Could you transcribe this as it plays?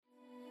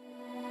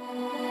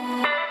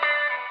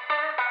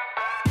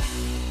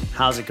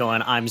How's it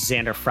going? I'm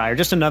Xander Fryer,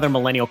 just another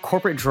millennial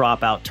corporate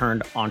dropout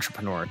turned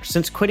entrepreneur.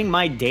 Since quitting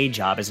my day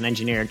job as an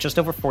engineer just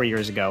over 4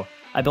 years ago,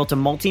 I built a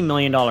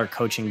multi-million-dollar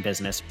coaching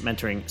business,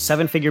 mentoring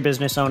seven-figure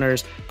business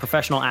owners,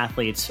 professional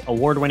athletes,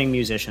 award-winning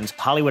musicians,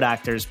 Hollywood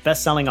actors,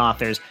 best-selling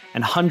authors,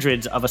 and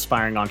hundreds of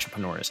aspiring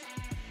entrepreneurs.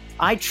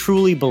 I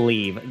truly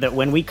believe that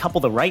when we couple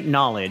the right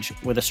knowledge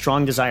with a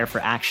strong desire for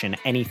action,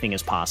 anything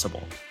is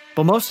possible.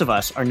 But most of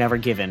us are never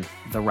given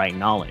the right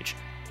knowledge,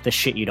 the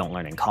shit you don't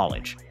learn in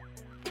college.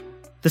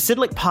 The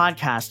Sidlick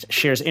podcast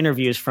shares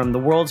interviews from the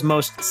world's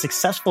most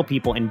successful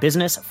people in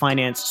business,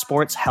 finance,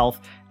 sports, health,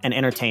 and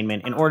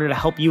entertainment in order to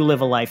help you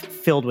live a life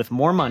filled with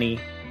more money,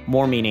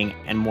 more meaning,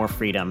 and more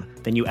freedom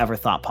than you ever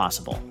thought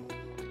possible.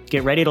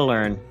 Get ready to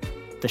learn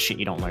the shit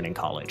you don't learn in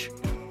college.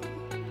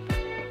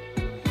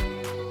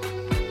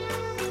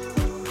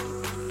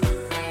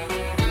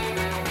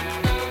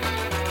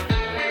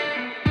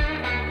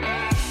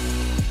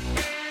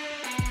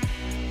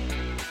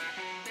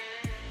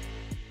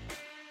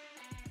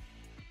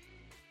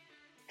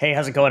 Hey,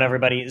 how's it going,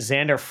 everybody?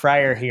 Xander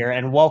Fryer here,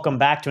 and welcome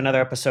back to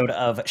another episode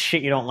of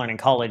Shit You Don't Learn in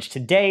College.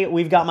 Today,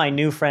 we've got my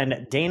new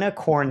friend, Dana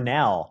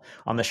Cornell,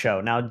 on the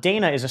show. Now,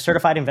 Dana is a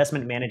certified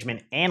investment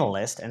management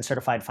analyst and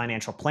certified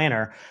financial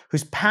planner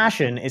whose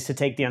passion is to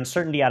take the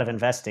uncertainty out of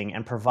investing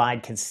and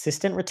provide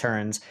consistent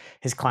returns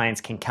his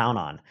clients can count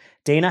on.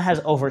 Dana has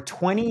over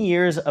 20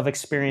 years of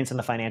experience in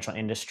the financial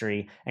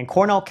industry, and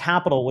Cornell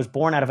Capital was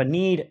born out of a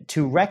need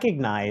to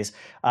recognize,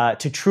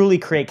 to truly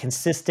create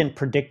consistent,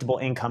 predictable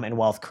income and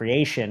wealth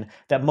creation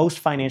that most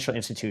financial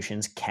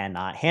institutions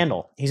cannot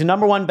handle. He's a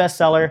 #1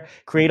 bestseller,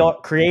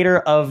 creator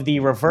of the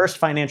Reverse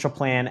Financial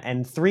Plan,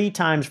 and 3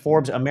 times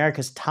Forbes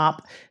America's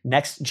top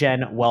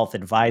next-gen wealth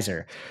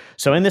advisor.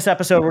 So in this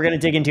episode, we're going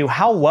to dig into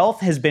how wealth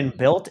has been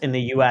built in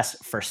the US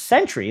for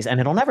centuries, and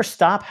it'll never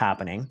stop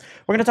happening.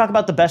 We're going to talk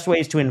about the best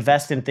ways to invest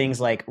in things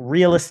like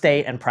real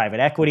estate and private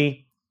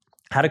equity,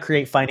 how to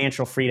create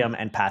financial freedom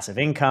and passive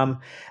income,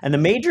 and the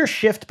major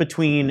shift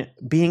between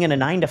being in a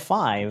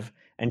 9-to-5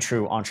 and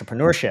true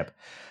entrepreneurship.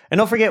 And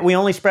don't forget, we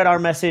only spread our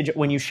message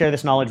when you share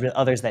this knowledge with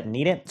others that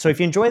need it. So if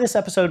you enjoy this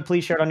episode,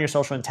 please share it on your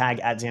social and tag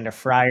 @Xander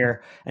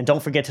Fryer. And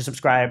don't forget to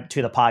subscribe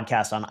to the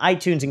podcast on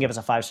iTunes and give us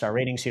a 5-star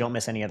rating so you don't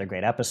miss any other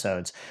great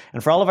episodes.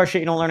 And for all of our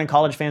Shit You Don't Learn in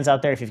College fans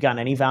out there, if you've gotten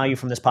any value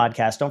from this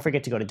podcast, don't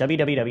forget to go to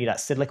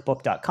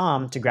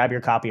www.sidlickbook.com to grab your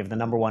copy of the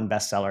 #1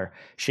 bestseller,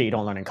 Shit You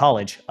Don't Learn in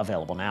College,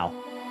 available now.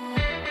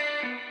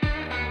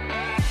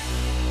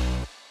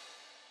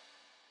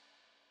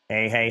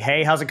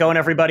 Hey, how's it going,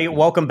 everybody?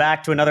 Welcome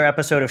back to another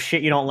episode of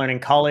Shit You Don't Learn in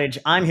College.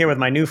 I'm here with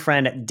my new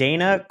friend,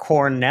 Dana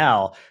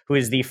Cornell, who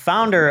is the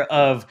founder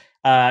of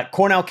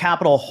Cornell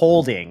Capital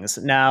Holdings.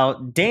 Now,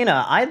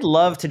 Dana, I'd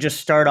love to just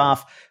start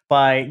off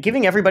by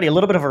giving everybody a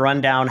little bit of a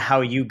rundown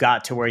how you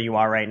got to where you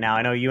are right now.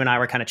 I know you and I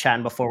were kind of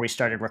chatting before we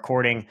started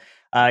recording.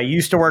 You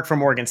used to work for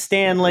Morgan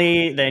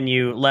Stanley, then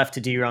you left to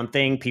do your own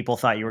thing. People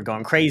thought you were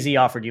going crazy,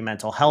 offered you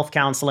mental health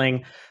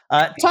counseling.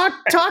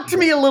 Talk to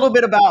me a little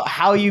bit about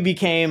how you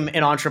became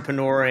an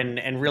entrepreneur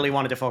and really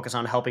wanted to focus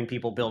on helping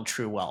people build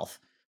true wealth.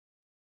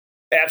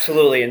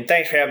 Absolutely. And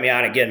thanks for having me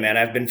on again, man.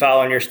 I've been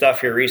following your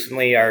stuff here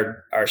recently.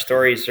 Our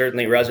stories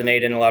certainly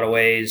resonate in a lot of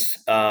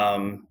ways.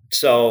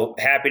 So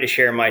happy to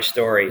share my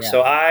story. Yeah.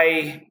 So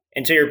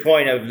and to your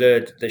point of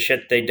the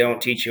shit they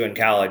don't teach you in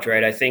college,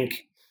 right? I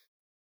think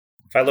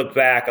if I look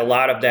back, a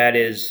lot of that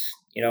is,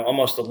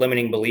 almost the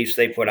limiting beliefs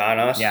they put on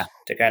us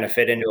to kind of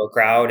fit into a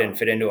crowd and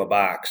fit into a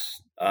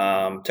box.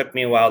 Took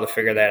me a while to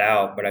figure that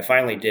out, but I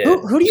finally did.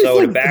 Who do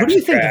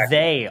you think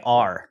they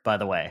are, by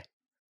the way?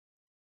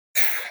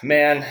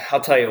 Man, I'll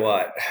tell you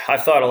what.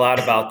 I've thought a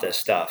lot about this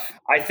stuff.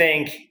 I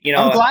think,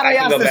 I'm glad I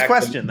asked this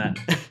question then.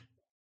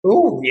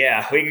 Ooh,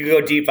 yeah, we could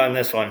go deep on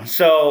this one.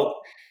 So,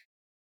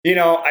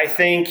 I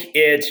think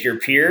it's your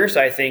peers.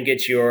 I think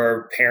it's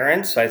your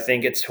parents. I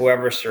think it's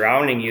whoever's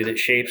surrounding you that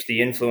shapes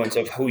the influence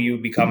of who you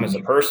become as a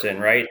person,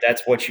 right?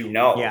 That's what you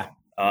know. Yeah.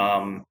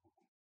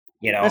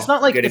 It's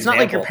not like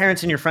your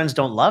parents and your friends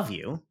don't love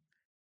you,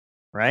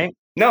 right?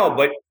 No,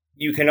 but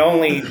you can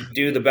only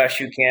do the best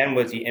you can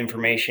with the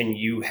information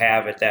you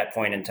have at that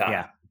point in time.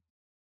 Yeah.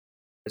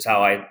 That's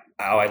how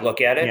I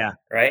look at it. Yeah.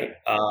 Right.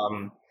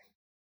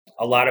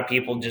 A lot of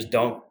people just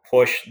don't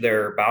push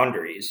their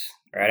boundaries.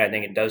 Right. I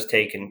think it does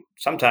take, and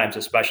sometimes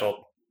a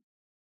special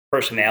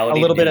personality.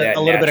 A little bit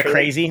of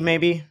crazy,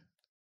 maybe.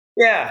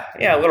 Yeah,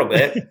 a little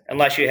bit.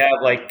 Unless you have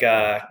like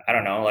a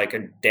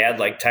dad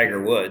like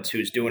Tiger Woods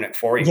who's doing it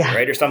for you,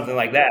 right, or something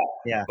like that.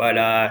 Yeah. But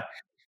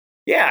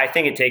I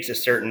think it takes a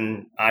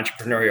certain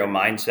entrepreneurial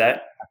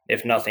mindset,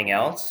 if nothing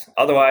else.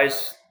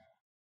 Otherwise,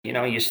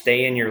 you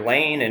stay in your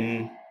lane,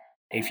 and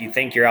if you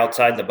think you're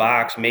outside the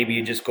box, maybe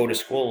you just go to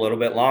school a little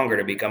bit longer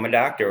to become a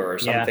doctor or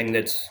something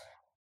that's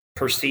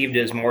perceived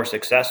as more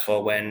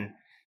successful, when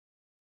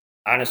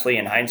honestly,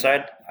 in hindsight,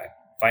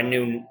 if I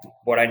knew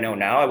what I know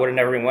now, I would have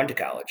never even went to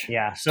college.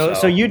 Yeah.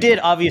 So you did,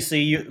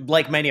 obviously, you,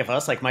 like many of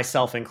us, like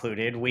myself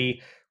included,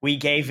 we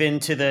gave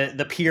into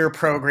the peer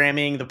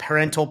programming, the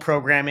parental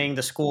programming,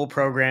 the school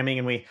programming,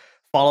 and we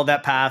followed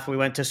that path. We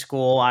went to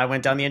school. I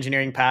went down the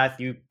engineering path.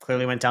 You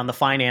clearly went down the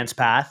finance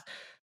path.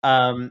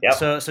 Yep.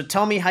 So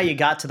tell me how you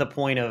got to the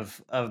point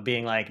of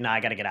being like, nah, I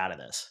got to get out of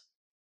this.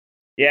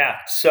 Yeah.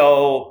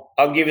 So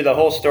I'll give you the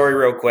whole story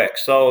real quick.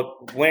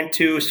 So went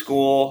to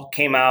school,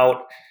 came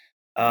out,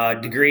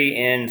 degree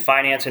in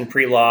finance and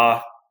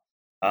pre-law.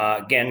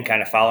 Again,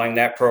 kind of following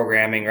that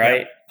programming,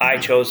 right? Yep. I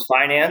chose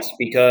finance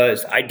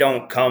because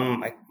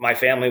my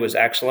family was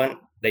excellent.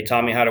 They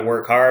taught me how to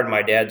work hard.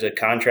 My dad's a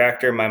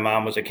contractor. My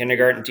mom was a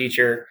kindergarten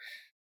teacher.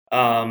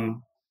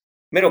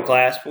 Middle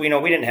class, but we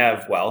didn't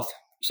have wealth.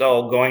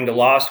 So going to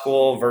law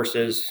school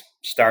versus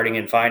starting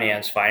in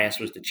finance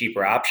was the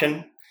cheaper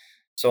option.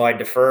 So I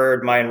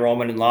deferred my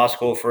enrollment in law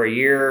school for a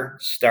year,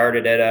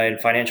 started at a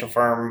financial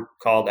firm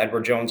called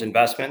Edward Jones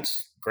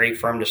Investments. Great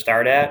firm to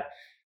start at.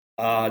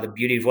 The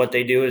beauty of what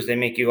they do is they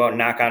make you go out and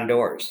knock on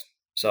doors.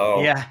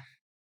 So yeah.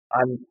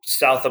 I'm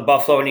south of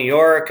Buffalo, New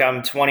York.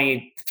 I'm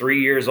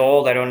 23 years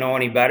old. I don't know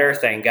any better.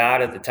 Thank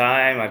God at the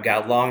time. I've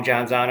got long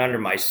johns on under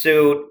my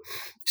suit,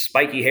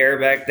 spiky hair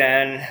back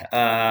then,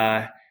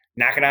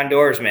 knocking on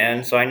doors,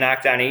 man. So I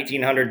knocked on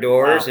 1,800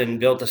 doors and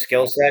built a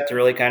skill set to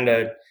really kind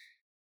of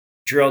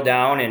drill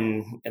down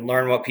and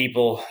learn what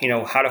people,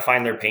 how to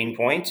find their pain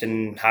points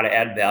and how to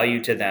add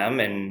value to them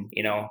and,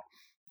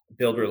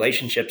 build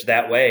relationships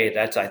that way.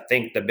 That's, I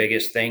think, the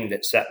biggest thing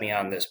that set me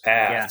on this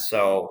path. Yeah.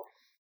 So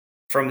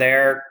from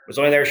there, was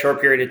only there a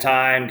short period of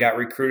time, got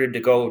recruited to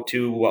go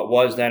to what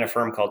was then a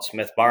firm called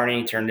Smith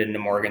Barney, turned into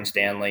Morgan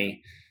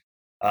Stanley.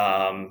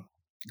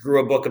 Grew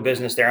a book of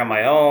business there on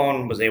my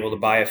own, was able to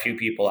buy a few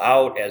people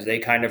out as they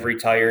kind of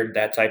retired,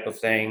 that type of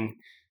thing.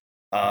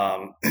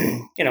 When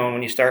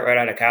you start right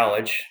out of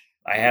college,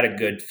 I had a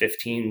good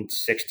 15,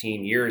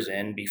 16 years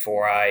in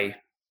before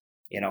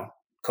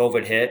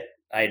COVID hit.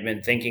 I had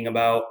been thinking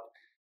about,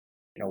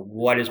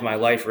 what is my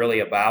life really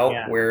about?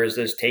 Yeah. Where is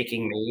this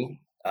taking me?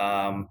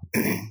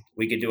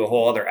 We could do a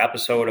whole other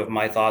episode of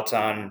my thoughts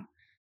on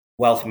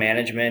wealth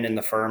management and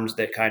the firms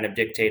that kind of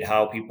dictate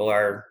how people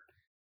are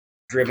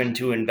driven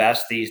to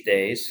invest these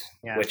days,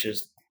 yeah. which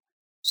is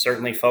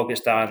certainly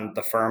focused on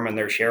the firm and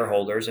their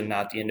shareholders and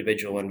not the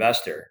individual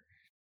investor.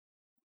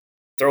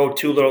 Throw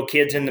two little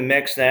kids in the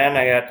mix then.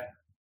 I got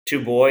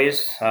two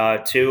boys,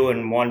 2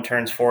 and 1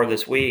 turns 4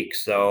 this week.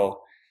 So,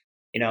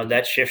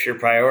 that shifts your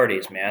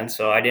priorities, man.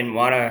 So I didn't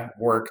want to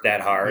work that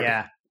hard.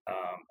 Yeah.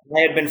 I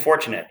had been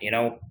fortunate,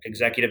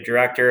 executive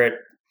director at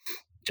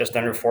just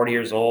under 40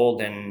 years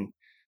old and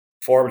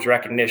Forbes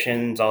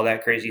recognitions, all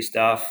that crazy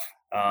stuff.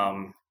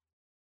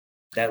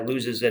 That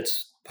loses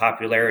its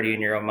popularity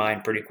in your own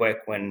mind pretty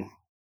quick when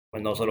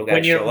those little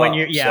guys show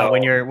up.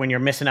 When you're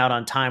missing out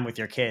on time with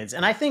your kids.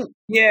 And I think,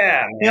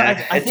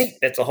 I think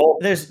it's a whole,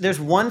 there's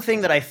one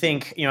thing that I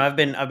think, I've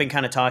been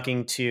kind of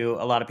talking to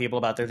a lot of people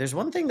about there. There's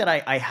one thing that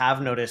I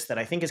have noticed that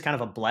I think is kind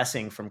of a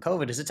blessing from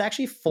COVID is it's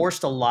actually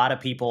forced a lot of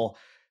people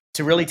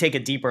to really take a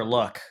deeper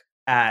look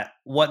at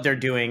what they're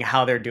doing,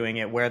 how they're doing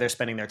it, where they're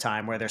spending their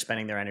time, where they're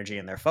spending their energy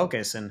and their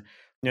focus. And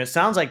it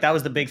sounds like that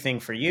was the big thing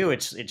for you.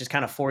 It just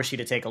kind of forced you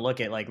to take a look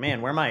at like,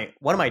 man, what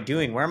am I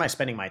doing? Where am I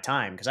spending my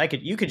time? Because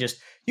you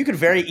could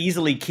very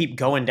easily keep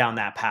going down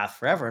that path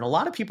forever. And a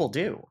lot of people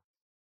do.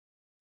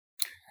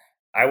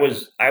 I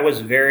was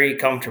very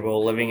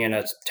comfortable living in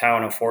a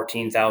town of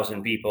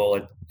 14,000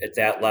 people at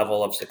that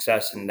level of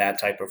success in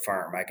that type of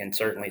firm. I can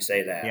certainly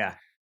say that. Yeah.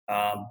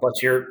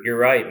 But you're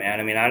right, man.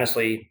 I mean,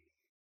 honestly,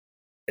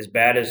 as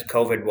bad as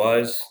COVID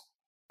was,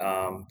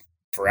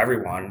 for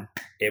everyone,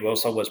 it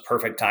also was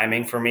perfect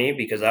timing for me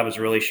because I was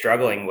really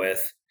struggling with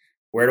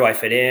where do I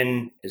fit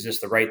in? Is this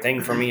the right thing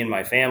for me and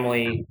my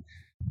family?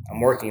 I'm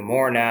working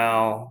more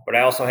now, but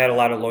I also had a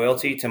lot of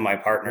loyalty to my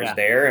partners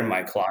there and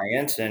my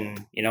clients.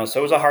 And, so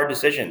it was a hard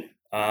decision.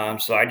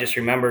 So I just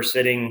remember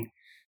sitting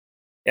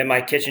at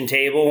my kitchen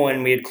table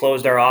when we had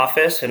closed our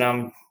office and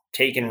I'm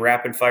taking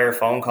rapid fire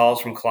phone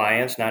calls from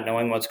clients, not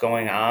knowing what's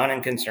going on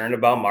and concerned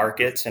about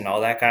markets and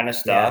all that kind of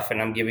stuff. Yeah.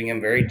 And I'm giving them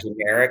very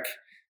generic,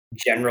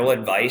 general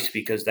advice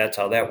because that's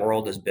how that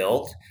world is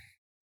built.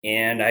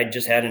 And I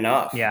just had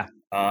enough. Yeah.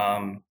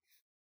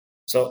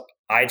 So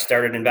I'd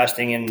started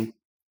investing in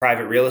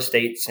private real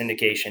estate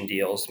syndication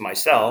deals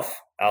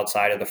myself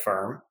outside of the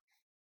firm,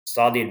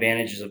 saw the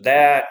advantages of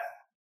that,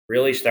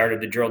 really started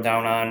to drill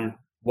down on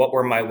what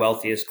were my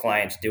wealthiest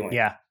clients doing.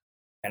 Yeah.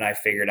 And I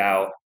figured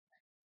out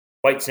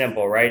quite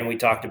simple, right? And we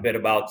talked a bit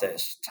about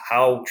this,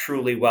 how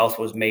truly wealth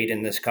was made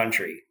in this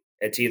country.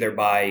 It's either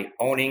by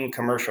owning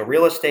commercial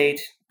real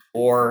estate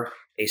or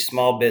a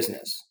small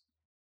business.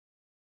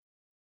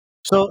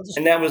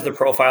 And that was the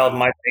profile of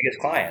my biggest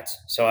clients.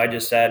 So I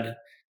just said,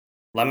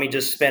 let me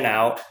just spin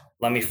out.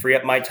 Let me free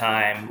up my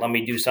time. Let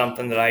me do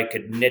something that I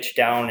could niche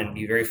down and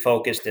be very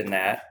focused in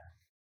that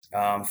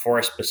for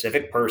a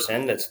specific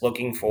person that's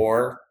looking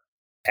for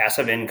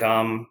passive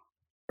income,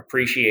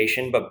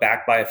 appreciation, but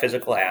backed by a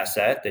physical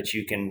asset that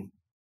you can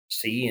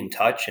see and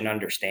touch and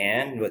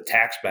understand with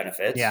tax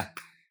benefits. Yeah.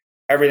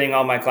 Everything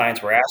all my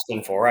clients were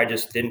asking for. I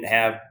just didn't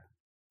have,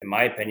 in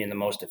my opinion, the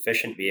most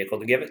efficient vehicle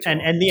to give it to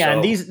them. And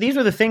these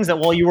are the things that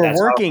while you were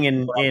working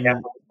in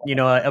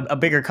a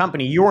bigger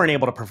company, you weren't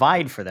able to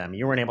provide for them.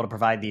 You weren't able to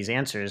provide these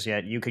answers,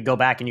 yet you could go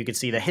back and you could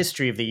see the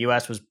history of the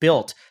US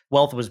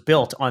wealth was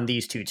built on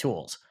these two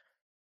tools.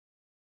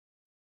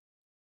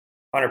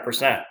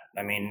 100%.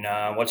 I mean,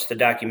 what's the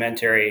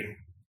documentary,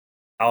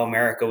 How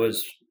America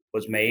was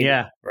made,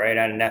 right,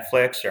 on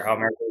Netflix, or How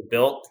America was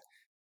built?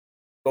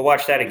 Go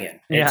watch that again.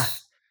 Yeah.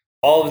 It's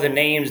all of the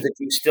names that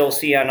you still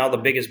see on all the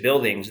biggest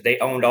buildings. They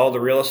owned all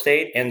the real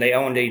estate, and they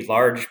owned a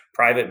large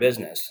private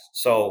business.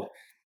 So,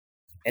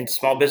 and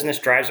small business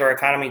drives our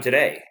economy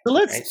today.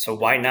 Right? So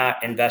why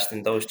not invest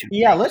in those two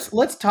things?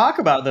 Let's talk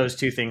about those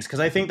two things, because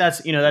I think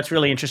that's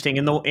really interesting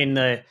in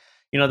the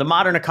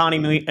modern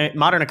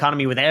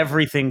economy with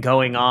everything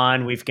going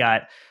on. We've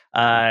got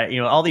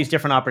all these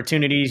different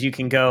opportunities. You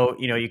can go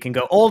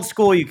old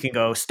school, you can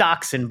go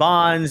stocks and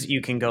bonds,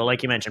 you can go,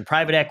 like you mentioned,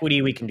 private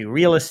equity, we can do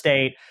real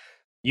estate.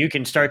 You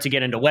can start to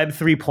get into Web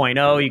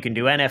 3.0. You can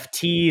do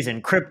NFTs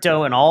and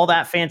crypto and all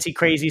that fancy,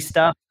 crazy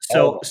stuff.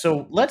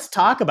 So let's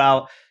talk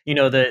about,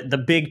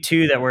 the big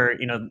two that were,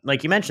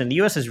 like you mentioned, the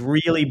U.S. has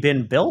really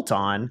been built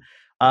on.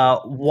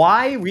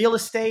 Why real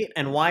estate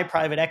and why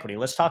private equity?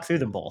 Let's talk through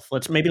them both.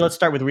 Let's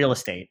start with real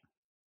estate.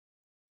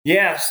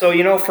 Yeah.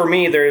 So, for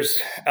me, there's,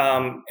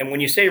 and when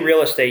you say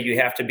real estate, you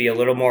have to be a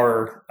little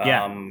more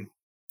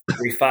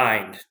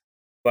refined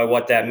by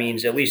what that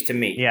means, at least to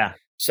me. Yeah.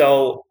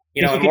 So,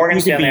 in Morgan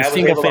Stanley, I was able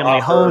to single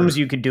family homes.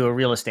 You could do a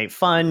real estate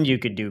fund. You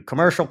could do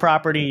commercial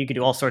property. You could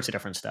do all sorts of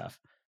different stuff.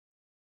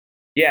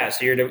 Yeah,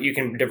 so you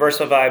can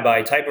diversify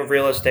by type of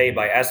real estate,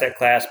 by asset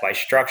class, by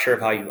structure of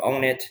how you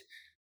own it.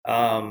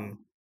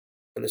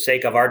 For the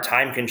sake of our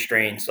time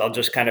constraints, I'll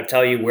just kind of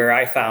tell you where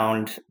I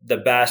found the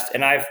best.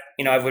 And I've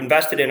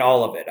invested in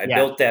all of it. I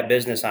built that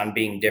business on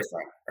being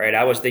different, right?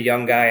 I was the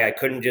young guy. I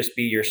couldn't just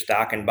be your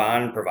stock and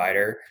bond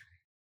provider.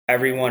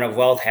 Everyone of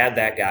wealth had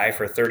that guy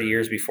for 30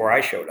 years before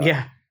I showed up.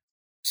 Yeah.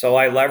 So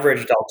I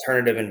leveraged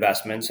alternative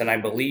investments, and I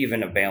believe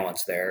in a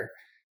balance there.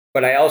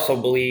 But I also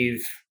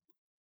believe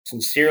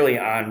sincerely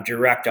on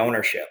direct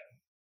ownership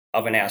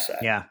of an asset.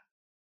 Yeah.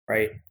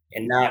 Right.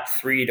 And not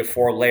 3 to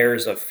 4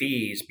 layers of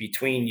fees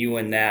between you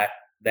and that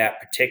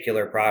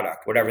particular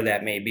product, whatever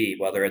that may be,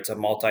 whether it's a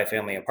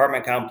multifamily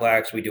apartment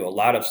complex. We do a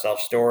lot of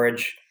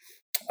self-storage,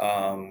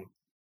 or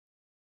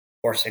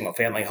single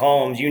family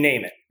homes, you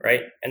name it.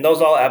 Right. And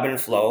those all ebb and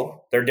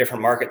flow. They're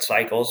different market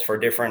cycles for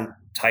different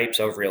types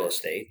of real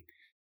estate.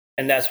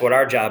 And that's what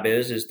our job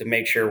is to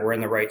make sure we're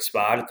in the right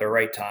spot at the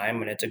right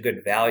time and it's a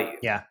good value.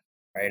 Yeah.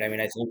 Right. I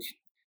mean, I think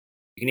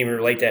you can even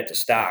relate that to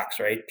stocks,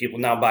 right? People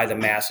now buy the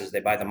masses, they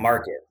buy the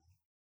market.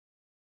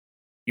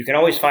 You can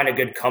always find a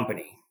good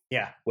company.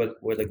 Yeah. With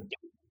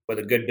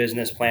a good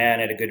business plan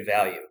at a good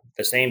value.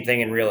 The same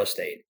thing in real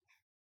estate.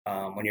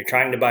 When you're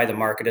trying to buy the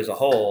market as a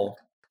whole,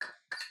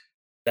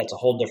 that's a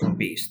whole different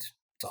beast.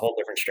 It's a whole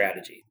different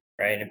strategy,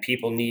 right? And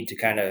people need to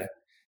kind of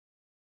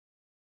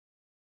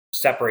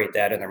separate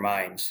that in their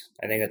minds.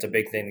 I think that's a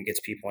big thing that gets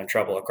people in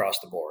trouble across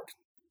the board.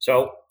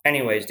 So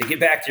anyways, to get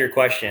back to your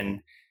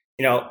question,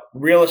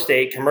 real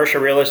estate,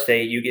 commercial real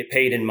estate, you get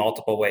paid in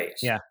multiple ways.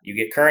 Yeah. You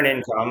get current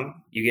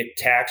income, you get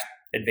tax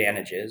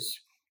advantages,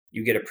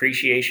 you get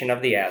appreciation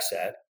of the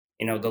asset,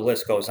 the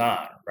list goes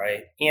on,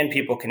 right? And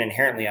people can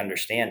inherently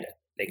understand it.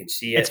 They can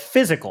see it. It's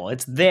physical.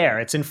 It's there.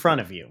 It's in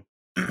front of you.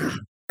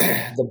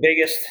 The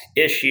biggest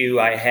issue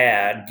I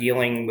had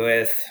dealing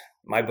with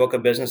my book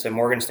of business at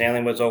Morgan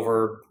Stanley was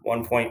over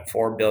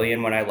 $1.4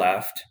 billion when I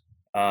left.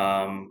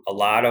 A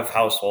lot of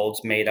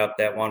households made up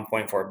that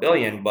 $1.4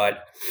 billion,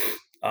 but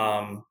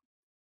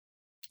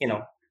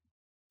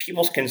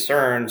people's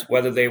concerns,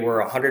 whether they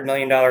were $100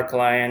 million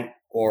client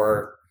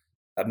or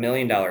 $1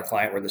 million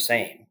client, were the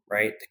same,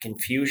 right? The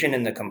confusion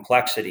and the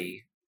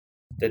complexity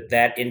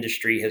that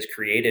industry has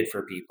created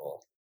for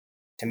people.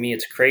 To me,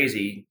 it's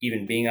crazy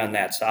even being on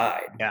that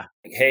side. Yeah.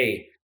 Like,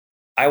 hey,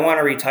 I want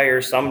to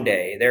retire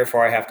someday.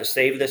 Therefore, I have to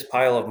save this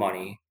pile of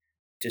money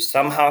to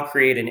somehow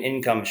create an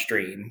income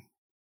stream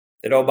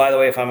that, oh, by the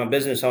way, if I'm a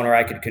business owner,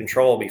 I could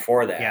control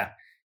before that. Yeah.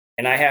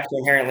 And I have to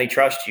inherently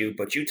trust you,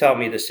 but you tell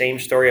me the same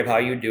story of how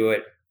you do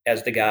it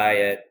as the guy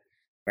at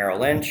Merrill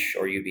Lynch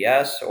or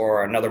UBS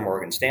or another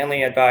Morgan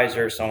Stanley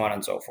advisor, so on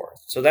and so forth.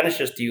 So then it's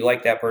just, do you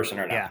like that person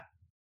or not? Yeah.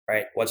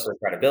 Right? What's their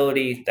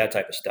credibility? That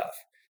type of stuff.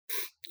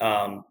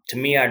 To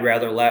me, I'd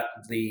rather let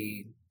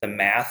the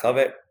math of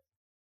it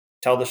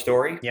tell the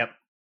story. Yep.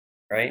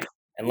 Right?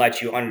 And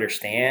let you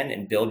understand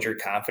and build your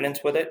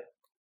confidence with it.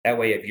 That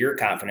way, if you're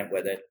confident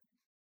with it,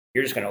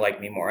 you're just going to like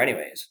me more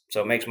anyways.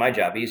 So it makes my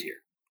job easier.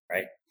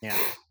 Right? Yeah.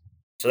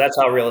 So that's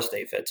how real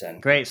estate fits in.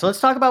 Great. So let's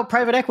talk about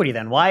private equity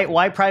then.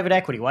 Why private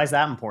equity? Why is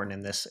that important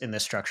in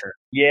this structure?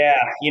 Yeah,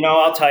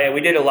 I'll tell you,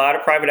 we did a lot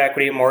of private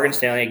equity at Morgan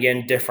Stanley.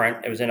 Again,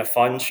 different. It was in a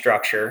fund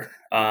structure.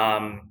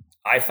 I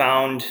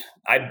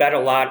bet a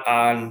lot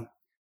on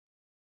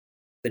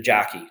the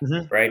jockey,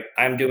 right?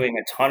 I'm doing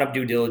a ton of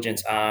due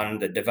diligence on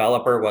the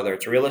developer, whether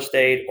it's real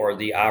estate or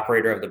the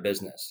operator of the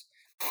business.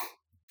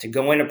 To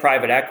go into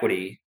private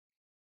equity,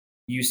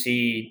 you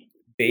see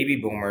baby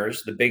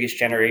boomers, the biggest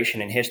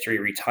generation in history,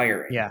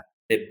 retiring. Yeah.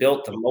 It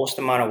built the most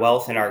amount of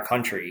wealth in our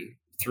country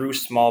through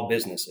small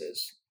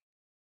businesses.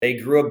 They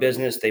grew a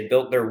business, they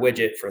built their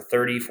widget for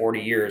 30,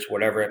 40 years,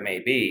 whatever it may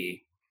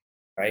be,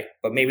 right?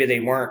 But maybe they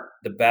weren't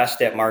the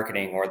best at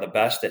marketing or the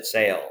best at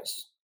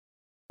sales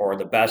or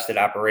the best at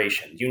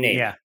operations, you name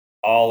it,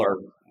 all or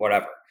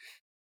whatever.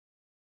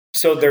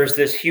 So there's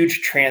this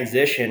huge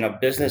transition of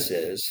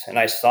businesses, and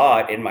I saw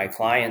it in my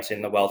clients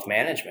in the wealth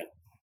management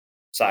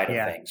side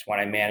of things when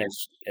I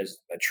managed as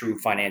a true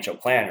financial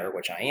planner,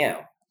 which I am.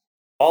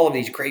 All of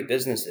these great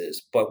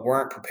businesses, but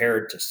weren't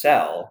prepared to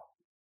sell,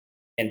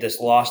 and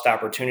this lost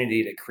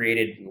opportunity that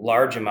created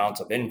large amounts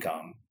of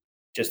income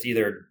just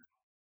either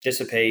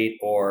dissipate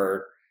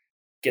or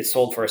get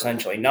sold for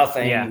essentially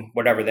nothing,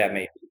 whatever that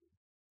may be.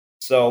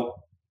 So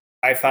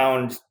I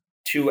found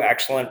two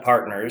excellent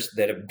partners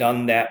that have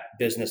done that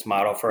business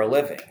model for a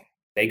living.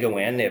 They go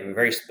in, they have a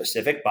very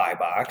specific buy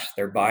box.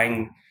 They're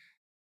buying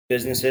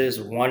businesses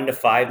 1 to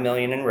 5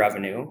 million in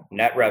revenue,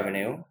 net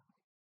revenue,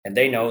 and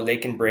they know they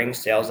can bring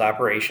sales,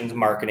 operations,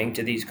 marketing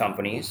to these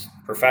companies,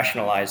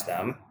 professionalize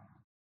them,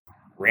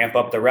 ramp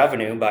up the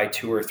revenue by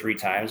 2 or 3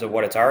 times of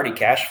what it's already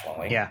cash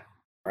flowing.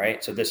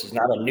 Right. So this is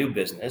not a new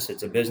business.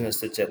 It's a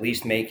business that's at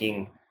least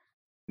making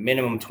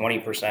minimum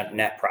 20%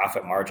 net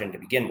profit margin to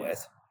begin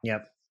with.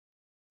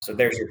 So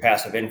there's your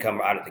passive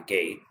income out of the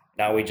gate.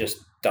 Now we just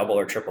double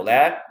or triple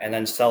that and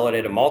then sell it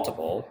at a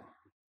multiple,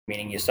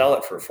 meaning you sell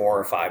it for 4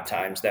 or 5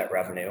 times that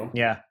revenue.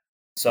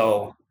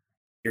 So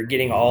you're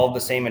getting all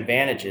the same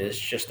advantages,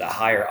 just a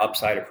higher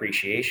upside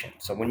appreciation.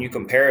 So when you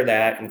compare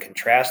that and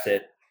contrast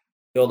it,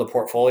 build a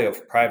portfolio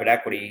for private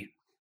equity,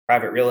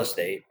 private real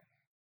estate,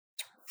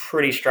 it's a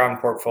pretty strong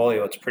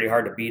portfolio. It's pretty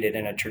hard to beat it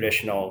in a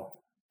traditional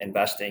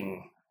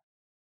investing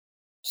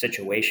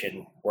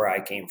situation where I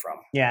came from.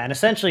 And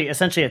essentially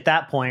at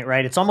that point,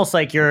 right, it's almost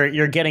like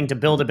you're getting to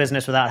build a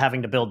business without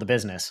having to build the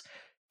business,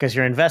 because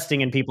you're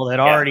investing in people that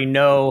already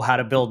know how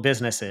to build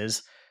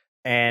businesses,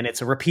 and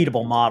it's a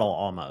repeatable model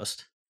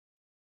almost.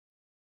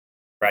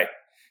 Right.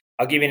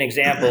 I'll give you an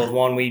example of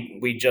one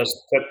we just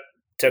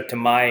took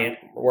to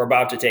we're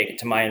about to take it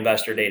to my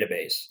investor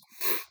database.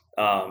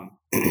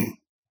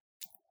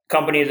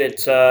 Company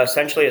that's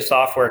essentially a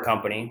software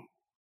company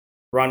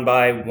run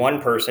by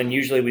one person.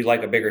 Usually we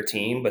like a bigger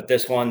team, but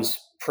this one's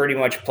pretty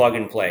much plug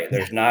and play.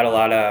 There's not a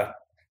lot of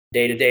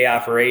day-to-day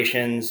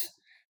operations.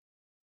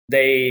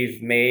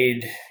 They've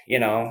made,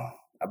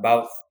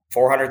 about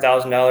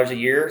 $400,000 a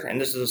year. And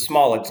this is a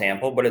small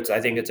example, but I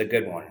think it's a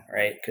good one,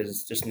 right? Because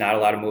it's just not a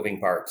lot of moving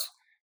parts.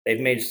 They've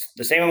made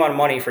the same amount of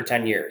money for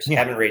 10 years,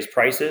 haven't raised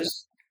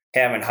prices,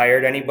 haven't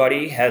hired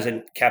anybody,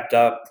 hasn't kept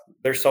up.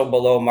 They're so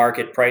below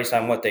market price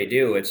on what they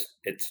do. It's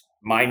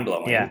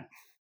mind-blowing.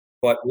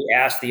 But we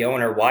asked the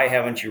owner, why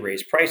haven't you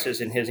raised prices?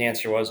 And his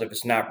answer was, if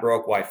it's not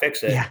broke, why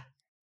fix it?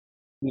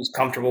 He's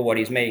comfortable what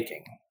he's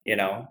making,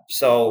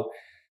 So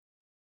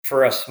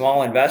for a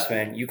small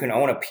investment, you can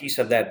own a piece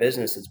of that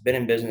business that's been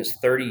in business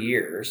 30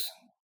 years,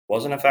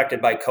 wasn't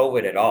affected by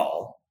COVID at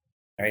all.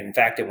 Right? In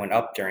fact, it went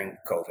up during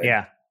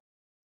COVID.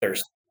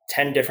 There's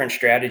 10 different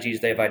strategies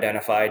they've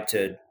identified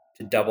to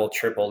double,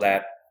 triple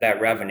that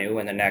revenue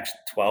in the next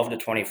 12 to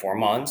 24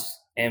 months,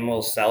 and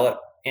we'll sell it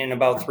in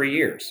about 3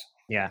 years.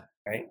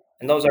 Right.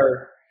 And those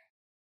are,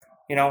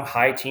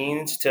 high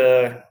teens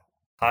to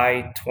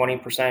high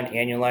 20%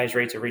 annualized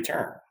rates of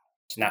return.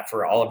 It's not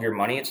for all of your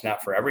money. It's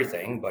not for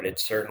everything, but it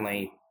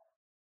certainly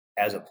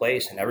has a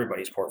place in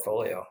everybody's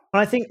portfolio.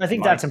 I think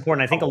that's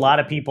important. I think a lot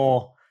of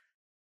people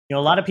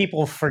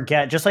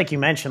forget, just like you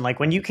mentioned, like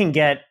when you can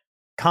get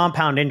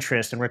compound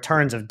interest and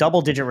returns of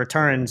double-digit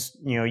returns,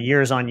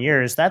 years on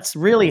years, that's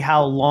really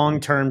how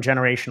long-term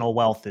generational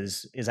wealth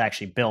is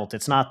actually built.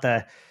 It's not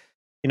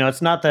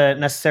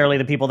necessarily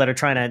the people that are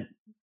trying to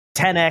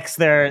 10x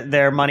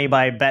their money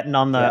by betting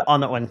on the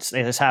when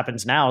this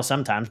happens now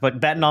sometimes, but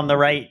betting on the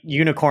right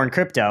unicorn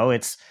crypto.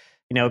 It's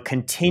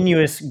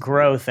continuous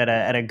growth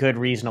at a good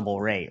reasonable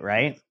rate,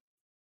 right?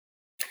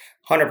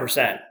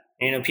 100%.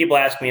 People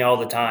ask me all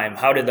the time,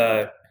 how did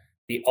the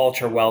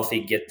ultra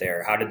wealthy get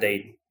there? How did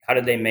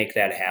they make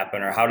that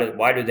happen? Or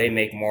why do they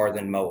make more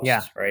than most?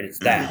 Right? It's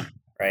that,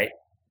 right?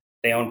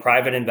 They own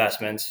private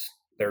investments.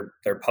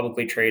 Their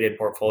publicly traded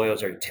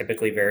portfolios are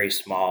typically very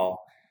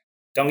small.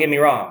 Don't get me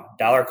wrong,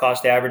 dollar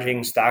cost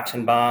averaging, stocks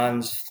and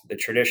bonds, the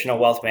traditional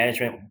wealth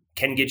management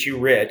can get you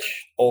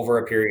rich over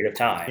a period of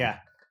time.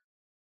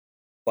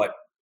 But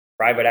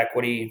private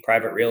equity,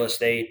 private real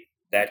estate,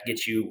 that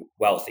gets you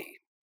wealthy.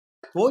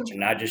 And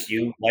not just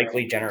you,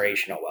 likely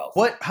generational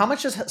wealth. How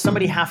much does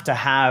somebody have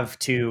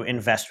to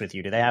invest with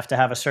you? Do they have to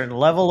have a certain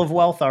level of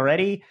wealth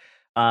already?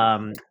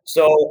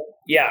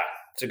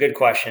 It's a good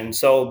question.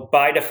 So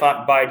by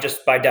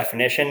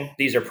definition,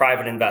 these are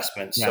private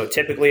investments. So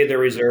typically they're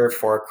reserved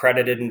for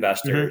accredited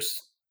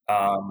investors.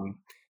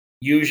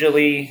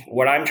 Usually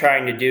what I'm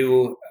trying to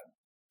do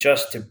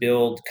just to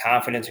build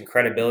confidence and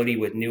credibility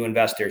with new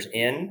investors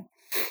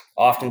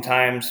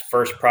oftentimes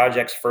first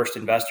projects, first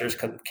investors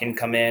can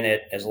come in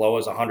at as low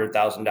as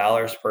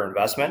 $100,000 per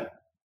investment.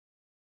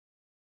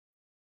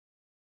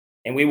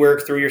 And we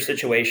work through your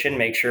situation,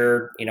 make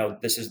sure,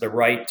 this is the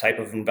right type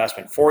of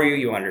investment for you.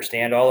 You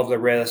understand all of the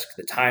risk,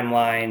 the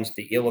timelines,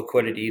 the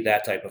illiquidity,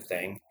 that type of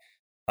thing.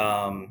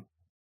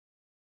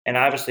 And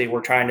obviously,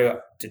 we're trying to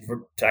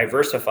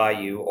diversify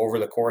you over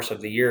the course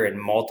of the year in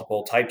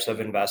multiple types of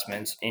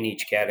investments in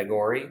each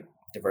category,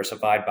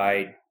 diversified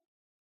by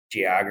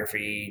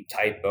geography,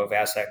 type of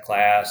asset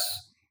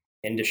class,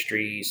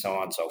 industry, so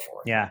on and so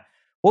forth. Yeah.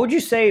 What would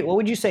you say? What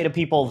would you say to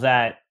people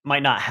that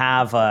might not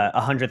have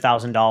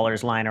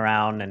 $100,000 lying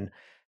around and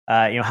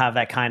have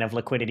that kind of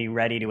liquidity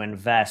ready to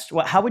invest?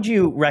 How would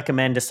you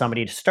recommend to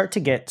somebody to start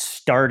to get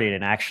started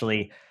and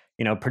actually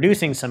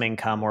producing some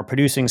income or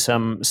producing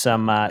some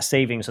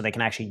savings so they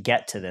can actually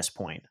get to this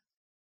point?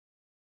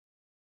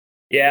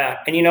 Yeah,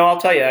 and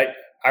I'll tell you,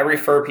 I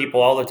refer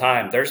people all the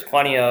time. There's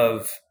plenty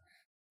of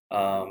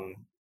um,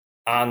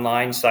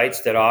 online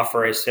sites that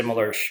offer a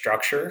similar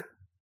structure,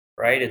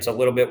 right? It's a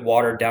little bit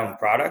watered down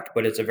product,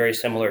 but it's a very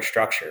similar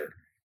structure.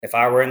 If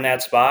I were in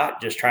that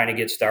spot, just trying to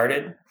get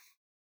started,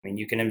 I mean,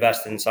 you can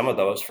invest in some of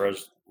those for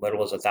as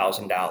little as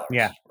 $1,000,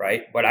 Yeah.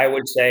 right? But I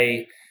would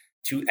say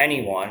to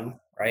anyone,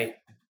 right,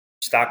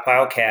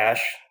 stockpile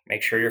cash,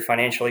 make sure you're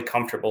financially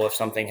comfortable if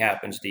something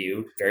happens to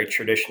you. Very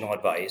traditional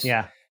advice.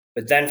 Yeah.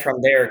 But then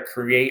from there,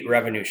 create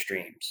revenue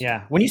streams.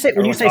 Yeah. When you say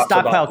Everyone talks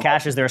stockpile about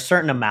cash, is there a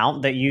certain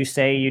amount that you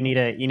say you need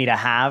to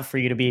have for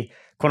you to be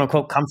quote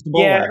unquote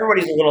comfortable? Yeah, Or?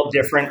 everybody's a little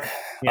different.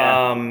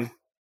 Yeah.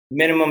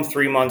 Minimum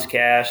 3 months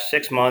cash,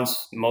 6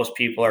 months, most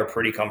people are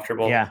pretty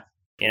comfortable. Yeah.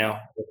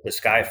 If the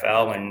sky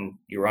fell and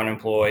you're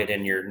unemployed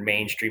and your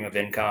main stream of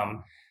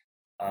income.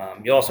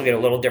 You also get a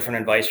little different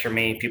advice from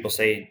me. People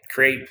say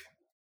create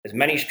as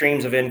many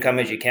streams of income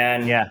as you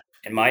can. Yeah.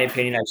 In my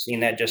opinion, I've seen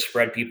that just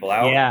spread people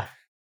out. Yeah.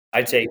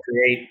 I'd say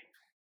create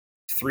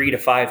 3 to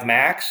 5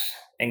 max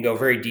and go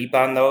very deep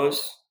on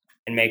those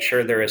and make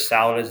sure they're as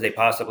solid as they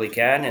possibly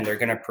can, and they're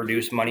going to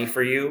produce money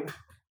for you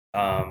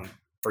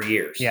for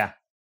years. Yeah.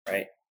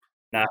 Right.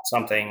 Not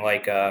something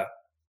like a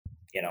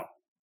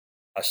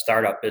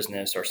startup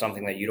business or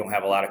something that you don't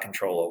have a lot of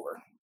control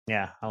over.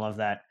 Yeah, I love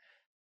that.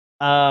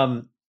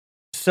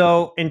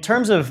 So in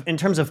terms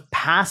of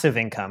passive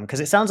income, because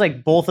it sounds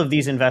like both of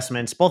these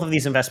investments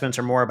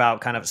are more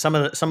about kind of some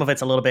of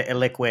it's a little bit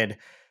illiquid.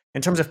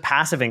 In terms of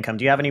passive income,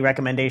 do you have any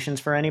recommendations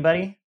for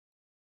anybody?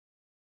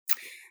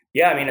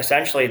 Yeah, I mean,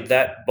 essentially,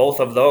 that both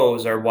of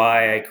those are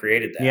why I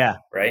created that. Yeah.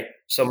 Right.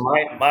 So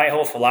my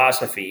whole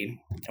philosophy,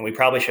 and we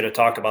probably should have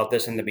talked about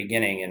this in the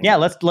beginning. And yeah,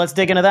 let's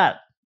dig into that.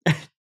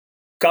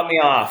 Cut me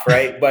off,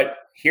 right? But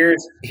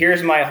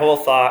here's my whole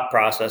thought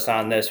process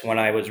on this when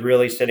I was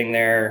really sitting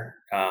there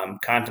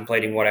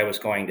contemplating what I was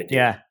going to do.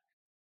 Yeah.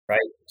 Right.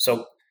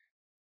 So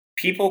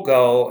people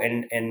go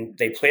and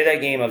they play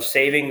that game of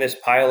saving this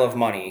pile of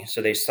money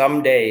so they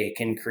someday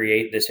can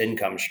create this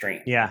income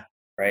stream. Yeah.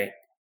 Right.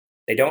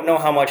 They don't know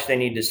how much they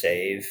need to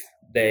save.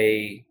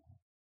 They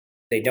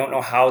don't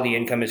know how the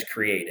income is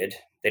created.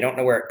 They don't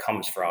know where it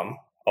comes from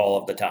all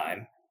of the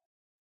time.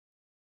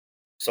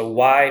 So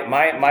why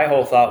my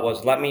whole thought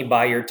was, let me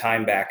buy your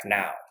time back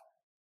now.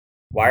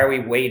 Why are we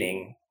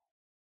waiting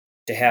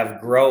to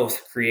have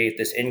growth create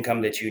this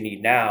income that you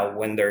need now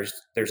when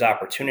there's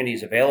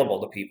opportunities available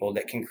to people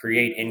that can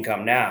create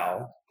income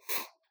now?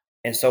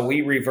 And so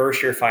we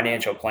reverse your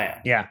financial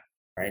plan. Yeah.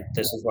 Right.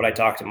 This is what I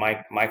talk to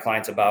my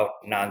clients about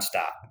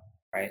nonstop.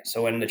 Right.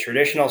 So in the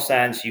traditional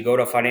sense, you go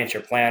to a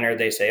financial planner,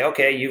 they say,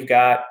 okay, you've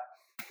got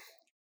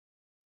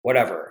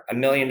whatever, $1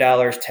 million,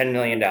 $10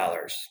 million.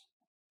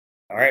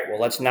 All right, well,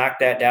 let's knock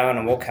that down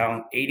and we'll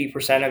count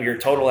 80% of your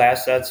total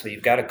assets. So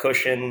you've got a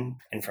cushion.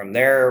 And from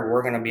there,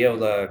 we're going to be able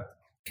to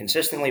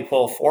consistently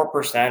pull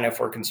 4% if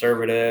we're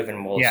conservative.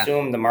 And we'll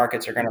assume the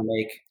markets are going to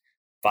make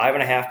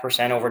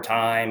 5.5% over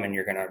time. And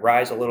you're going to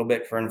rise a little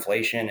bit for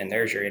inflation. And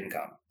there's your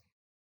income.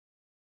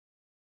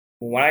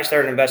 When I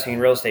started investing in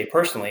real estate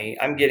personally,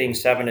 I'm getting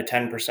 7 to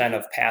 10%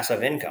 of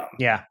passive income.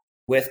 Yeah.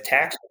 With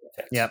tax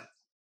benefits. Yep.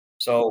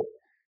 So,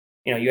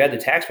 you add the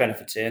tax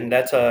benefits in,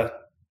 that's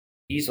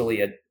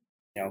easily a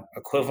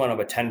equivalent of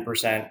a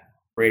 10%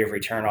 rate of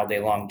return all day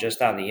long just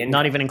on the income.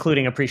 Not even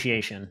including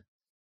appreciation.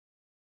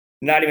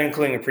 Not even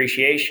including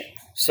appreciation.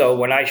 So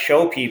when I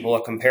show people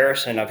a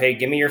comparison of, hey,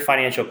 give me your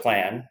financial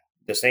plan,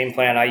 the same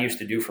plan I used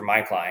to do for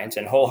my clients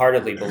and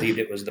wholeheartedly believed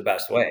it was the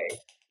best way.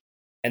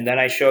 And then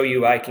I show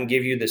you I can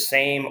give you the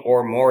same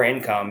or more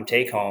income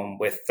take home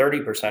with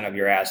 30% of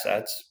your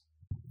assets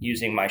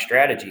using my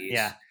strategies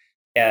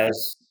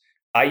as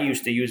I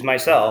used to use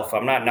myself.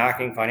 I'm not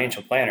knocking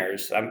financial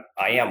planners.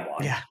 I am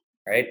one. Yeah.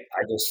 Right.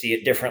 I just see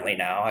it differently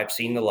now. I've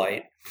seen the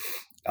light.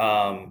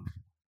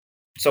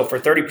 So for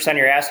 30% of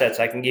your assets,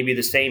 I can give you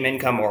the same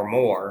income or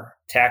more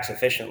tax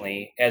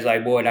efficiently as I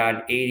would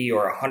on 80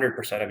 or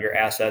 100% of your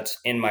assets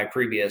in my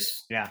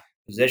previous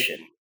position.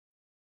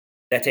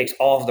 That takes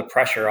all of the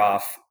pressure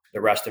off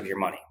the rest of your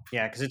money.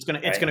 Yeah, because it's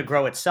gonna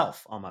grow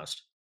itself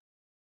almost.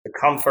 The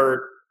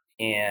comfort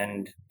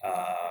and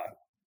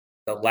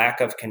the lack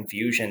of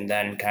confusion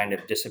then kind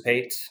of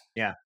dissipates.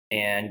 Yeah.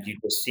 And you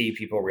just see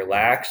people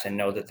relax and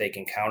know that they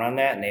can count on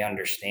that and they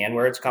understand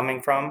where it's coming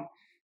from.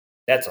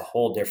 That's a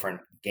whole different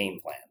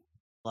game plan.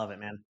 Love it,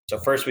 man. So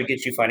first we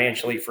get you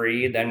financially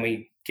free, then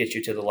we get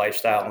you to the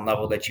lifestyle and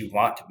level that you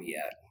want to be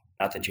at.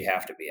 not that you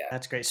have to be at.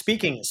 That's great.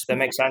 Does that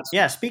make sense?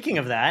 Yeah, speaking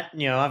of that,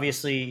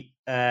 obviously,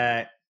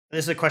 this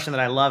is a question that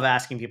I love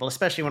asking people,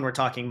 especially when we're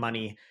talking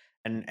money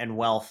and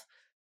wealth.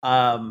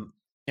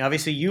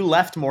 Obviously, you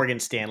left Morgan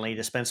Stanley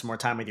to spend some more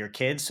time with your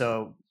kids,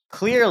 so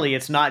clearly,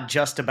 it's not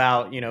just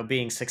about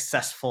being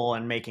successful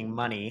and making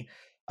money.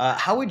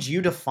 How would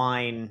you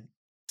define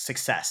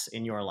success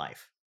in your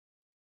life?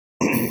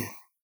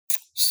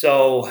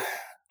 So,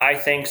 I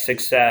think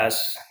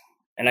success,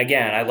 and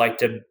again, I like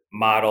to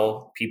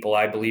model people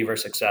I believe are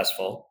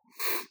successful.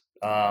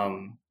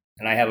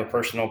 And I have a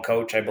personal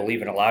coach. I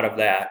believe in a lot of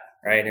that,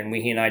 right? And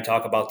he and I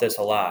talk about this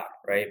a lot,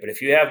 right? But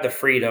if you have the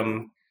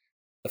freedom,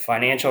 the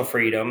financial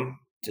freedom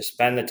to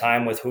spend the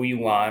time with who you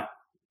want,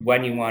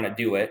 when you want to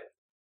do it,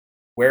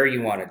 where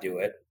you want to do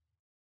it,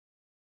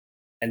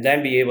 and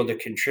then be able to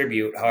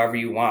contribute however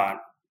you want,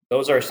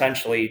 those are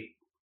essentially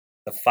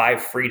the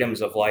 5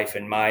 freedoms of life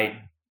in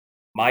my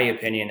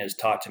opinion, is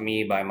taught to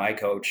me by my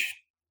coach,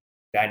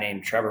 a guy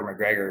named Trevor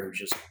McGregor, who's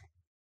just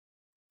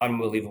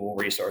unbelievable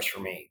resource for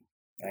me.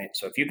 Right.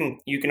 So if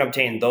you can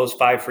obtain those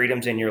 5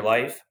 freedoms in your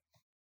life,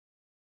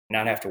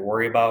 not have to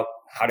worry about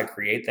how to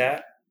create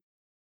that,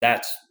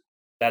 that's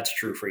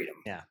true freedom.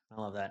 Yeah, I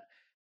love that.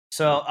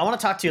 So I want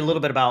to talk to you a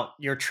little bit about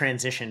your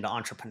transition to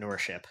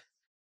entrepreneurship.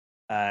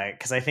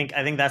 Because I think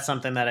that's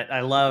something that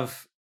I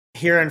love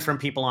hearing from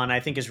people on.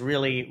 I think is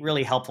really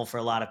really helpful for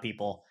a lot of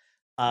people.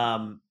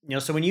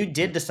 So when you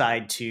did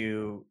decide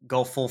to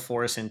go full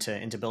force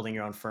into building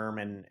your own firm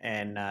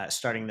and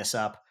starting this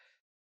up,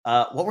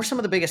 what were some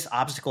of the biggest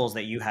obstacles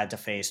that you had to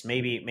face?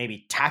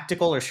 Maybe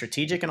tactical or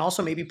strategic, and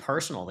also maybe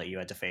personal that you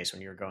had to face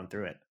when you were going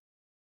through it.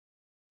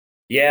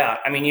 Yeah,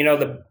 I mean,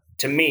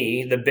 to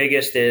me, the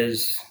biggest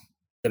is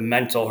the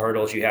mental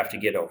hurdles you have to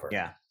get over.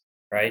 Yeah.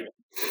 Right.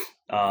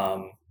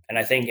 And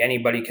I think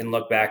anybody can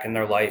look back in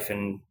their life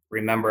and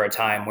remember a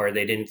time where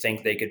they didn't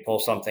think they could pull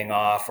something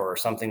off, or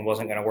something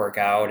wasn't going to work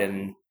out,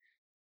 and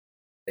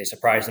they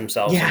surprised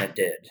themselves and it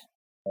did.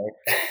 Right?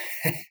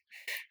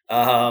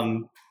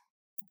 And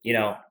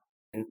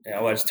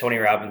what does Tony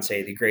Robbins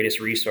say? The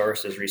greatest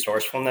resource is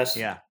resourcefulness.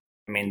 Yeah.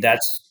 I mean,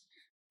 that's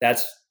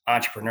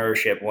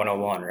entrepreneurship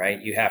 101,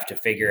 right? You have to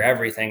figure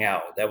everything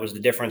out. That was the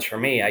difference for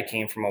me. I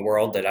came from a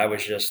world that I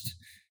was just,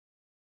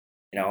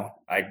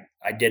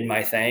 I did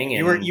my thing.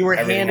 And you were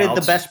handed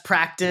the best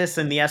practice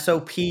and the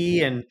SOP,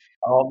 and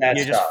all that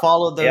you stuff. Just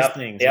followed those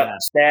things. Yep. Yeah.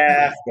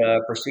 Staff,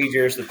 the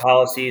procedures, the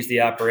policies,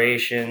 the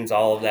operations,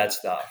 all of that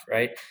stuff,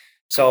 right?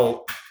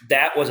 So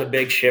that was a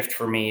big shift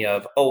for me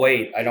of, oh,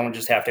 wait, I don't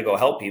just have to go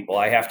help people.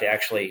 I have to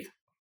actually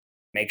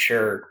make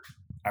sure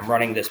I'm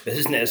running this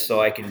business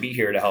so I can be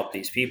here to help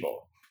these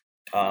people.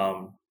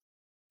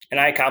 And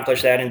I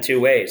accomplished that in 2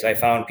 ways. I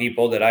found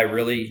people that I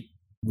really,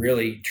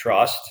 really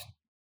trust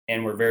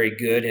and were very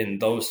good in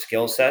those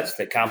skill sets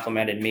that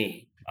complemented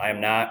me.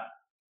 I'm not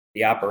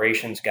the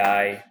operations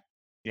guy.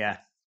 Yeah.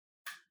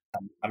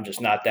 I'm just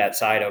not that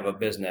side of a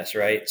business,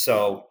 right?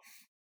 So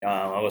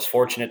I was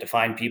fortunate to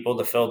find people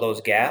to fill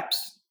those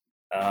gaps,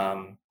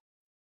 and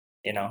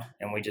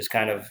we just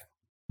kind of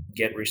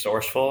get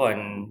resourceful,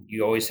 and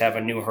you always have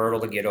a new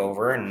hurdle to get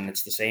over, and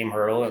it's the same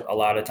hurdle a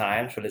lot of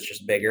times, but it's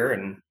just bigger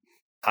and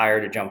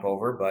higher to jump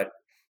over. But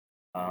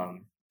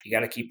you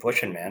got to keep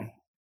pushing, man.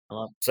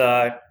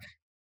 So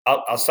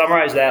I'll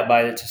summarize that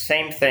by, it's the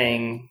same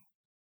thing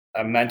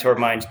a mentor of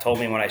mine told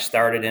me when I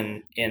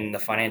started in the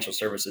financial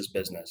services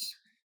business.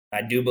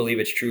 I do believe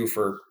it's true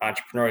for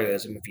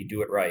entrepreneurialism if you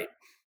do it right.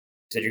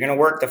 He said, you're going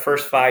to work the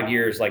first 5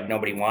 years like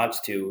nobody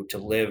wants to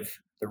live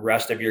the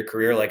rest of your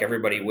career like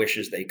everybody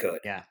wishes they could.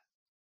 Yeah.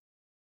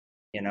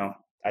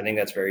 I think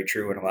that's very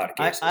true in a lot of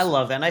cases. I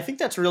love that. And I think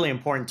that's really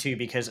important too,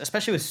 because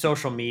especially with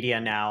social media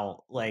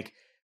now, like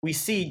we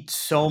see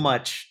so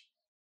much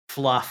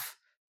fluff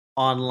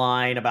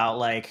online about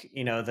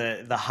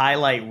the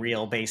highlight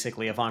reel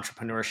basically of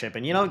entrepreneurship,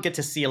 and you don't get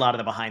to see a lot of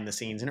the behind the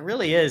scenes. And it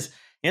really is,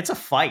 it's a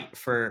fight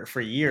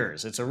for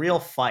years. It's a real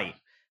fight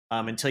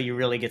until you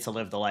really get to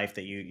live the life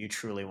that you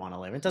truly want to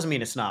live. It doesn't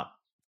mean it's not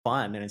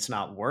fun and it's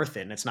not worth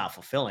it and it's not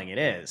fulfilling. It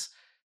is,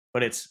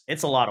 but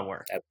it's a lot of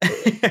work.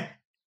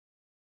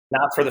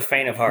 Not for the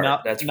faint of heart.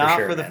 That's for sure. Not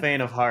for the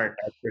faint of heart.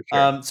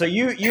 Sure. So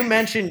you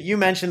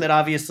mentioned that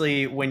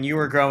obviously when you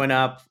were growing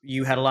up,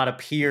 you had a lot of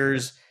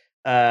peers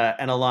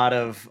and a lot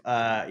of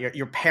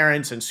your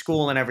parents and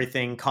school and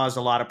everything caused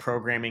a lot of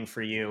programming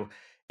for you.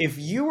 If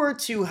you were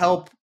to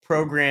help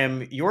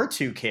program your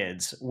 2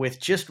 kids with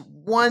just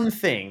one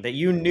thing that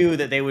you knew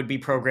that they would be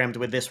programmed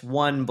with, this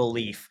one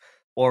belief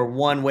or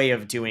one way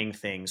of doing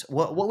things,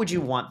 what would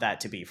you want that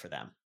to be for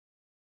them?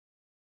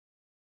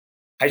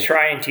 I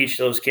try and teach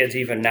those kids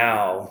even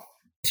now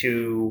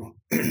to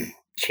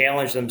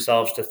challenge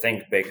themselves to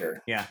think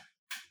bigger. Yeah.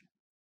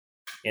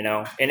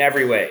 In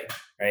every way,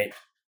 right?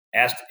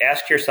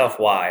 Ask yourself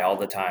why all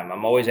the time.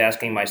 I'm always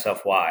asking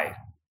myself why.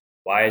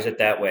 Why is it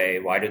that way?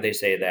 Why do they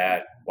say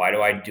that? Why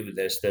do I do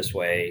this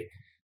way?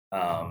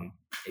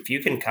 If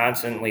you can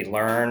constantly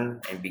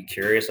learn and be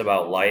curious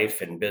about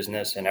life and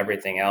business and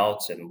everything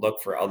else, and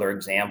look for other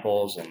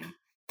examples, and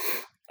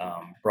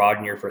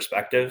broaden your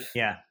perspective,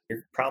 yeah,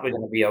 you're probably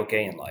going to be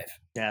okay in life.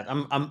 Yeah,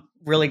 I'm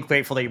really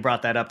grateful that you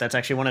brought that up. That's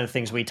actually one of the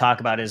things we talk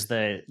about is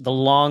the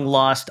long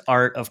lost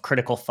art of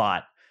critical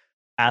thought,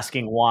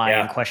 asking why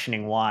and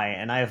questioning why.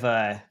 And I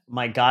have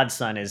my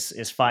godson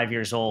is 5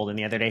 years old, and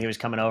the other day he was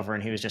coming over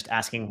and he was just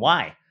asking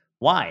why.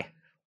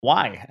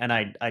 And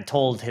I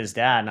told his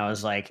dad, and I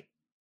was like,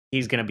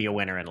 he's going to be a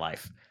winner in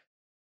life.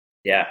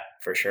 Yeah,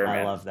 for sure, man.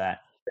 I love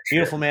that.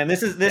 Beautiful, man.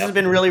 This has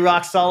been really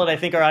rock solid. I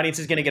think our audience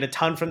is going to get a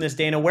ton from this.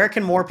 Dana, where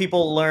can more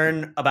people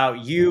learn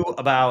about you,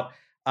 about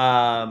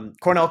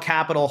Cornell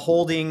Capital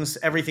Holdings,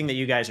 everything that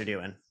you guys are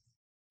doing?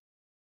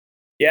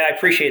 Yeah, I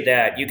appreciate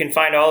that. You can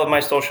find all of my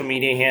social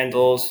media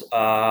handles,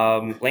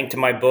 link to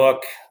my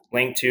book,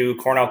 link to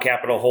Cornell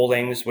Capital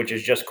Holdings, which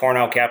is just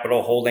Cornell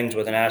Capital Holdings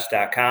with an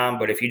S.com.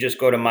 But if you just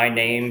go to my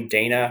name,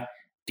 Dana,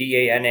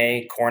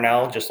 D-A-N-A,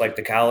 Cornell, just like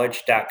the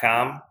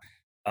college.com,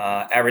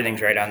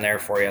 everything's right on there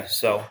for you.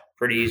 So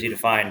pretty easy to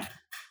find.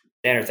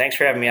 Tanner, thanks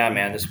for having me on,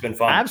 man. This has been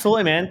fun.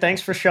 Absolutely, man.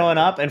 Thanks for showing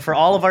up. And for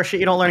all of our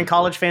Shit You Don't Learn in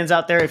College fans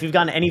out there, if you've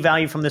gotten any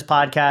value from this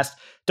podcast,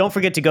 don't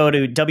forget to go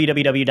to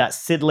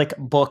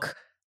www.sydlicbook,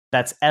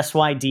 that's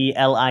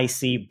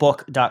SYDLIC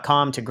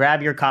book.com to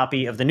grab your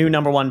copy of the new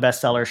 #1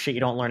 bestseller, Shit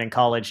You Don't Learn in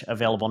College,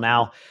 available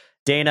now.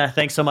 Dana,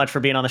 thanks so much for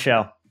being on the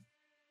show.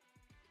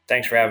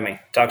 Thanks for having me.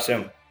 Talk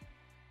soon.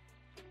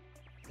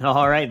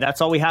 All right,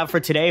 that's all we have for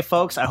today,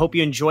 folks. I hope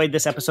you enjoyed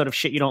this episode of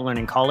Shit You Don't Learn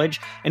in College.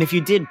 And if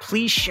you did,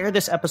 please share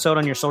this episode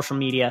on your social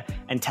media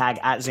and tag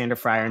 @Xander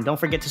Fryer. And don't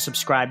forget to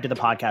subscribe to the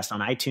podcast on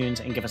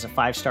iTunes and give us a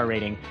 5-star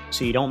rating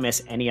so you don't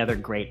miss any other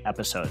great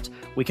episodes.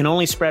 We can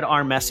only spread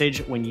our message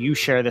when you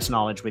share this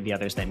knowledge with the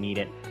others that need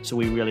it. So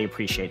we really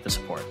appreciate the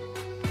support.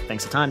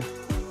 Thanks a ton.